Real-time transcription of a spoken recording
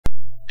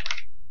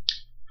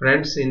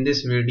Friends, in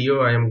this video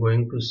I am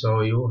going to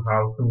show you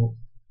how to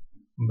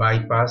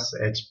bypass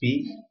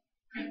HP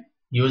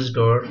used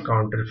or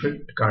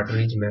counterfeit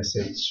cartridge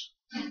message.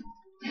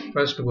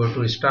 First go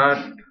to Start,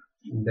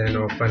 then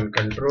open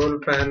Control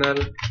Panel,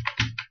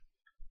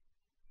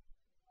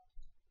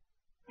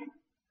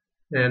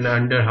 and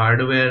under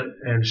Hardware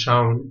and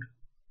Sound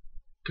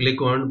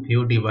click on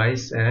View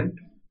Device and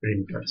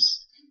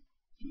Printers.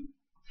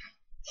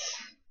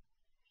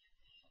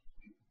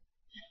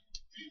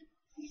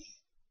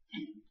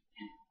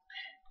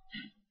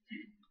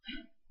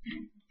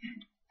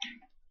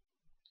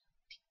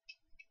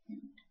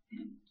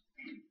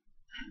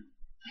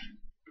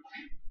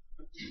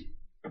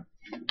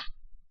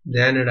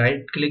 Then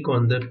right click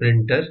on the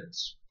printer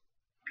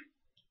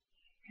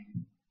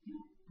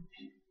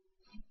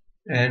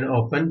and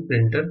open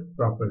printer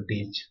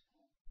properties.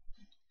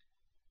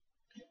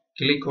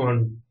 Click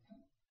on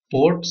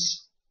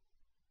ports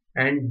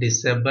and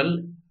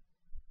disable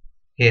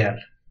here.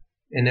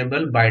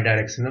 Enable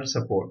bidirectional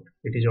support.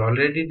 It is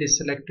already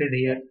deselected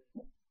here.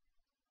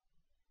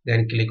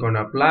 Then click on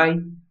apply.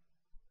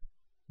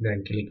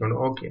 Then click on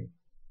OK.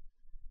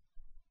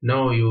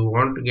 Now you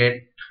won't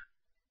get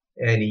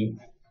any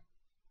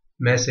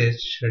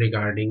message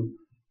regarding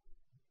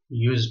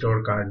used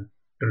or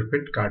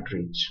counterfeit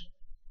cartridge.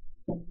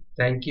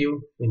 Thank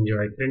you.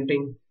 Enjoy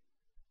printing.